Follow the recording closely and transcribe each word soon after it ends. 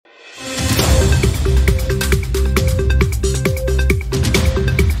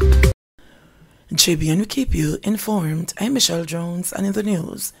JBNN will keep you informed. I'm Michelle Jones, and in the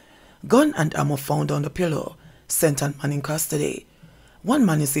news, gun and ammo found on the pillow, sent and man in custody. One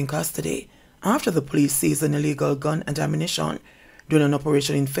man is in custody after the police seized an illegal gun and ammunition during an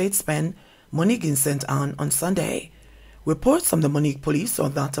operation in Fatespen, Monique in St. Anne on Sunday. Reports from the Monique police saw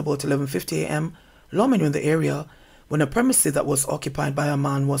that about 11:50 a.m., lawmen were in the area when a premises that was occupied by a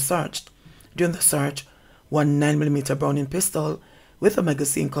man was searched. During the search, one 9mm Browning pistol with a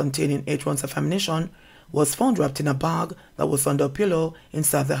magazine containing 8 rounds of ammunition was found wrapped in a bag that was under a pillow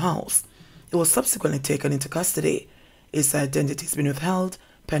inside the house. It was subsequently taken into custody. Its identity has been withheld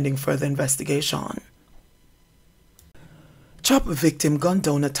pending further investigation. Chop victim gunned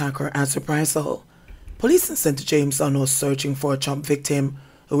down attacker as reprisal. Police in St. James are now searching for a chopped victim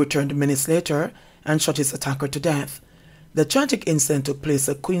who returned minutes later and shot his attacker to death. The tragic incident took place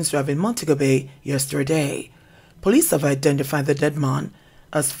at Queens Drive in Montego Bay yesterday. Police have identified the dead man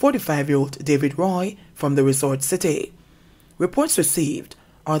as 45-year-old David Roy from the resort city. Reports received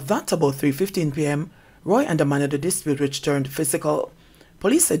are that about 3:15 p.m., Roy and a man had a dispute which turned physical.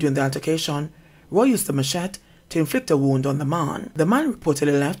 Police said during the altercation, Roy used a machete to inflict a wound on the man. The man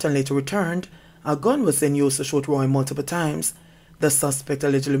reportedly left and later returned. A gun was then used to shoot Roy multiple times. The suspect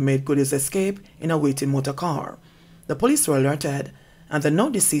allegedly made good his escape in a waiting motor car. The police were alerted, and the now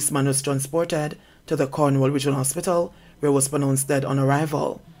deceased man was transported to the Cornwall Regional Hospital, where he was pronounced dead on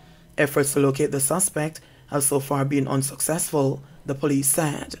arrival. Efforts to locate the suspect have so far been unsuccessful, the police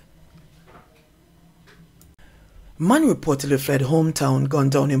said. Man reportedly fled hometown,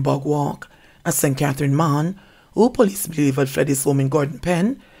 gunned down in Bog Walk. A St. Catherine man, who police believe had fled his home in Gordon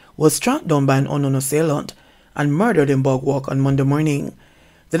Pen, was tracked down by an unknown assailant and murdered in Bog Walk on Monday morning.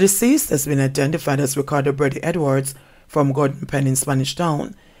 The deceased has been identified as Ricardo Brady Edwards from Gordon Pen in Spanish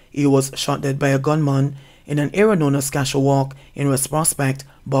Town. He was shot dead by a gunman in an area known as Cashew Walk in West Prospect,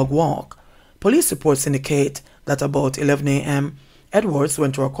 Bog Walk. Police reports indicate that about 11 a.m., Edwards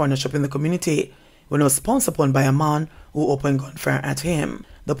went to a corner shop in the community when he was pounced upon by a man who opened gunfire at him.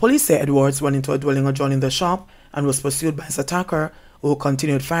 The police say Edwards went into a dwelling adjoining the shop and was pursued by his attacker, who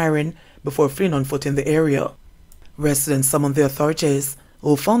continued firing before fleeing on foot in the area. Residents summoned the authorities,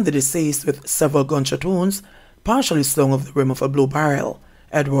 who found the deceased with several gunshot wounds, partially slung off the rim of a blue barrel.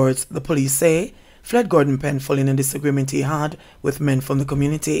 Edwards, the police say, fled Gordon Pen following a disagreement he had with men from the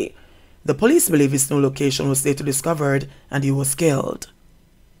community. The police believe his new location was later discovered and he was killed.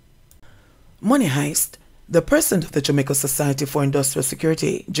 Money heist. The president of the Jamaica Society for Industrial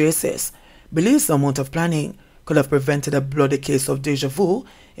Security, JSIS, believes the amount of planning could have prevented a bloody case of deja vu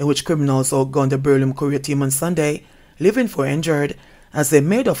in which criminals outgunned the Beryllium Courier team on Sunday, leaving 4 injured, as they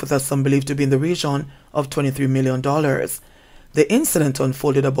made off with a sum believed to be in the region of $23 million. The incident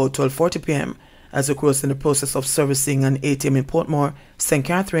unfolded about 12:40 p.m. as the crew was in the process of servicing an ATM in Portmore, St.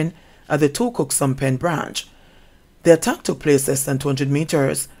 Catherine, at the 2 Cookson Pen branch. The attack took place less than 200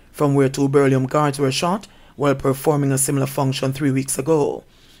 meters from where 2 Beryllium guards were shot while performing a similar function 3 weeks ago.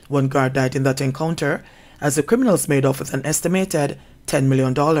 1 guard died in that encounter as the criminals made off with an estimated $10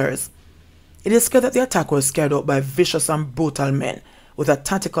 million. It is clear that the attack was carried out by vicious and brutal men with a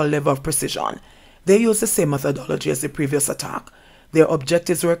tactical level of precision. They used the same methodology as the previous attack. Their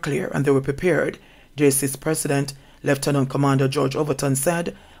objectives were clear and they were prepared, JC's president, Lieutenant Commander George Overton,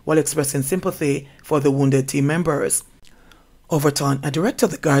 said while expressing sympathy for the wounded team members. Overton, a director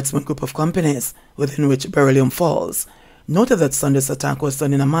of the Guardsman group of companies within which Beryllium falls, noted that Sunday's attack was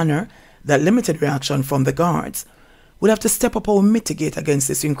done in a manner that limited reaction from the guards. We'll have to step up or mitigate against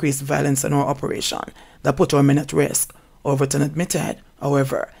this increased violence in our operation that put our men at risk, Overton admitted.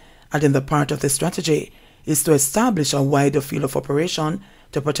 However, adding that part of the strategy is to establish a wider field of operation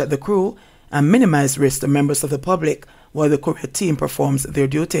to protect the crew and minimize risk to members of the public while the courier team performs their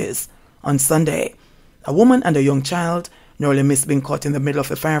duties. On Sunday, a woman and a young child narrowly missed being caught in the middle of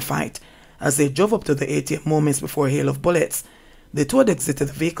the firefight as they drove up to the ATM moments before a hail of bullets. The two had exited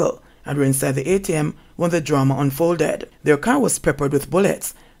the vehicle and were inside the ATM when the drama unfolded. Their car was peppered with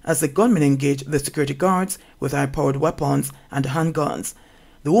bullets as the gunmen engaged the security guards with high-powered weapons and handguns.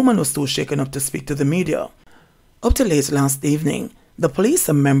 The woman was too shaken up to speak to the media. Up to late last evening, the police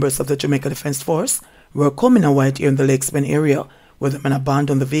and members of the Jamaica Defense Force were combing a white in the Lakes Bend area where the men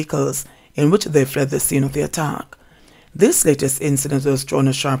abandoned the vehicles in which they fled the scene of the attack. This latest incident has drawn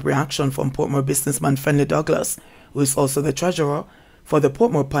a sharp reaction from Portmore businessman Fenley Douglas, who is also the treasurer for the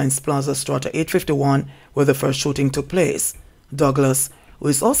Portmore Pines Plaza Strata 851 where the first shooting took place. Douglas, who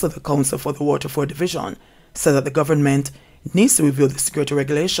is also the counsel for the Waterford Division, said that the government needs to review the security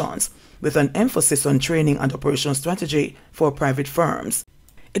regulations with an emphasis on training and operational strategy for private firms.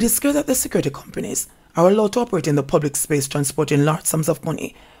 It is clear that the security companies are allowed to operate in the public space transporting large sums of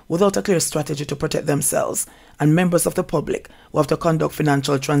money without a clear strategy to protect themselves and members of the public who have to conduct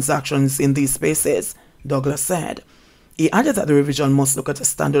financial transactions in these spaces, Douglas said. He added that the revision must look at a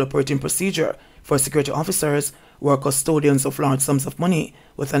standard operating procedure for security officers who are custodians of large sums of money,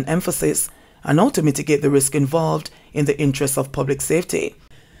 with an emphasis on how to mitigate the risk involved in the interests of public safety.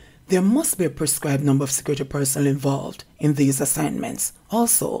 There must be a prescribed number of security personnel involved in these assignments.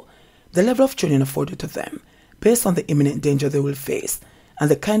 Also, the level of training afforded to them, based on the imminent danger they will face, and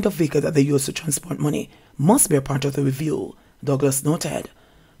the kind of vehicle that they use to transport money must be a part of the review, Douglas noted.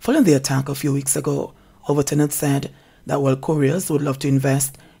 Following the attack a few weeks ago, Overton said that while couriers would love to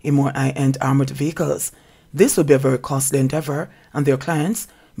invest in more high-end armored vehicles, this would be a very costly endeavor, and their clients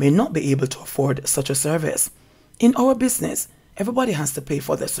may not be able to afford such a service. In our business, everybody has to pay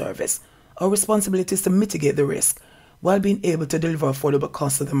for the service. Our responsibility is to mitigate the risk while being able to deliver affordable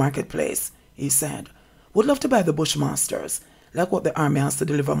costs to the marketplace, he said. Would love to buy the Bushmasters, like what the army has to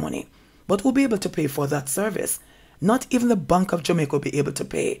deliver money, but we'll be able to pay for that service. Not even the Bank of Jamaica will be able to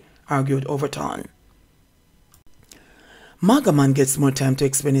pay, argued Overton. Magaman gets more time to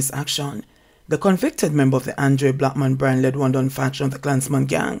explain his action. The convicted member of the Andre Blackman Bryan-led one-down faction of the Klansman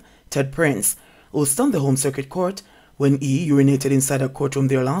gang, Ted Prince, who stunned the Home Circuit Court when he urinated inside a courtroom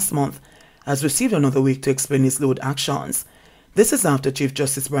there last month, has received another week to explain his lewd actions. This is after Chief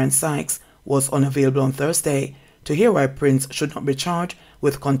Justice Brian Sykes was unavailable on Thursday to hear why Prince should not be charged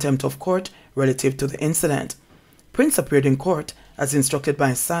with contempt of court relative to the incident. Prince appeared in court as instructed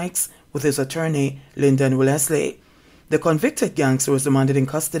by Sykes with his attorney, Lyndon Wellesley. The convicted gangster was remanded in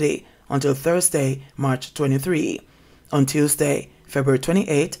custody until Thursday, March 23. On Tuesday, February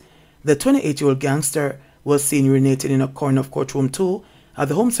 28, the 28-year-old gangster was seen urinating in a corner of courtroom 2 at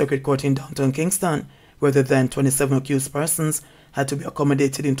the Home Circuit Court in downtown Kingston, where the then 27 accused persons had to be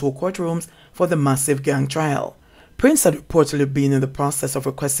accommodated in 2 courtrooms for the massive gang trial. Prince had reportedly been in the process of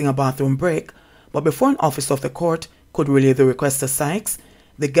requesting a bathroom break, but before an officer of the court could relay the request to Sykes,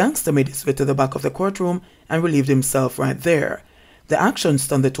 the gangster made his way to the back of the courtroom and relieved himself right there. The action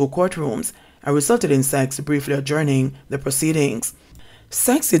stunned the 2 courtrooms and resulted in Sykes briefly adjourning the proceedings.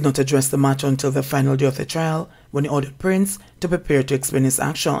 Sykes did not address the matter until the final day of the trial, when he ordered Prince to prepare to explain his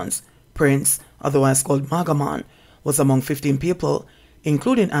actions. Prince, otherwise called Magaman, was among 15 people,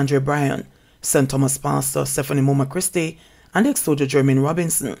 including Andre Bryan, St. Thomas pastor Stephanie Moma Christie, and ex-soldier Jermaine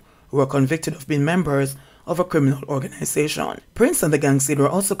Robinson, who were convicted of being members of a criminal organization. Prince and the gang leader were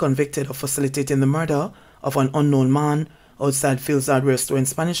also convicted of facilitating the murder of an unknown man outside Phil's Hardware store in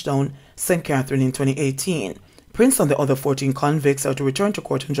Spanish Town, St. Catherine in 2018. Prince and the other 14 convicts are to return to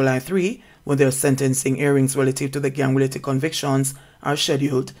court on July 3, when their sentencing hearings relative to the gang-related convictions are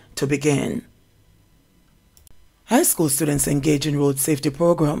scheduled to begin. High school students engage in road safety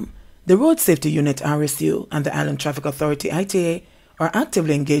program. The Road Safety Unit RSU and the Island Traffic Authority ITA are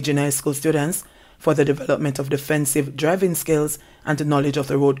actively engaging high school students for the development of defensive driving skills and knowledge of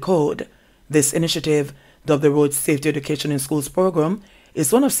the road code. This initiative, dubbed the Road Safety Education in Schools program,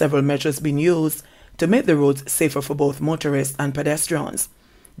 is one of several measures being used to make the roads safer for both motorists and pedestrians.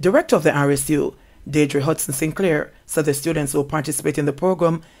 Director of the RSU, Deidre Hudson Sinclair, said the students who participate in the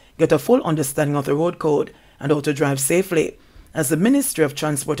program get a full understanding of the road code and how to drive safely, as the Ministry of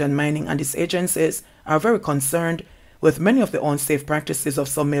Transport and Mining and its agencies are very concerned with many of the unsafe practices of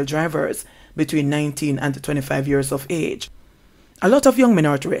some male drivers between 19 and 25 years of age. A lot of young men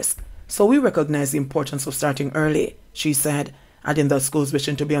are at risk, so we recognize the importance of starting early, she said, adding that schools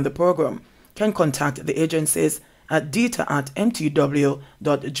wishing to be on the program can contact the agencies at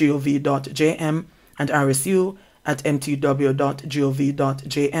dita@mtw.gov.jm and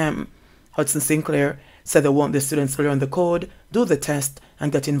rsu@mtw.gov.jm. Hudson Sinclair said they want the students to learn the code, do the test,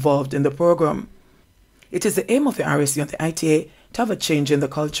 and get involved in the program. It is the aim of the RSU and the ITA to have a change in the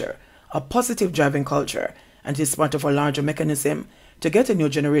culture, a positive driving culture, and it is part of a larger mechanism to get a new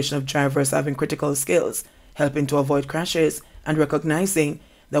generation of drivers having critical skills, helping to avoid crashes, and recognizing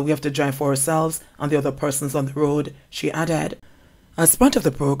that we have to drive for ourselves and the other persons on the road, she added. As part of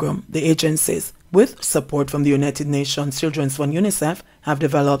the program, the agencies, with support from the United Nations Children's Fund UNICEF, have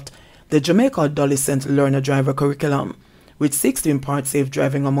developed the Jamaica Adolescent Learner Driver Curriculum, which seeks to impart safe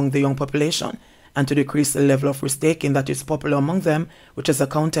driving among the young population and to decrease the level of risk-taking that is popular among them, which has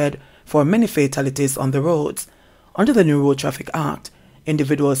accounted for many fatalities on the roads. Under the new Road Traffic Act,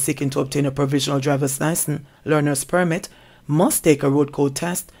 individuals seeking to obtain a provisional driver's license, learner's permit, must take a road code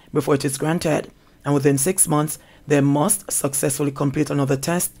test before it is granted, and within 6 months, they must successfully complete another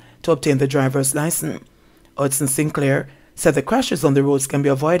test to obtain the driver's license. Hudson Sinclair said the crashes on the roads can be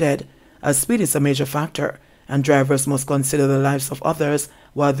avoided, as speed is a major factor, and drivers must consider the lives of others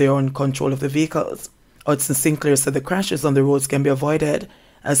while they are in control of the vehicles. Hudson Sinclair said the crashes on the roads can be avoided,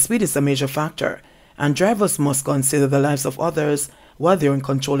 as speed is a major factor, and drivers must consider the lives of others while they're in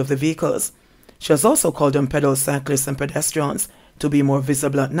control of the vehicles. She has also called on pedal cyclists and pedestrians to be more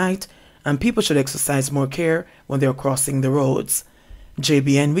visible at night, and people should exercise more care when they're crossing the roads.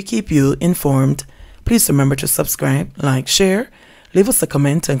 JBN, we keep you informed. Please remember to subscribe, like, share, leave us a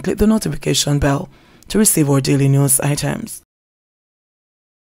comment, and click the notification bell to receive our daily news items.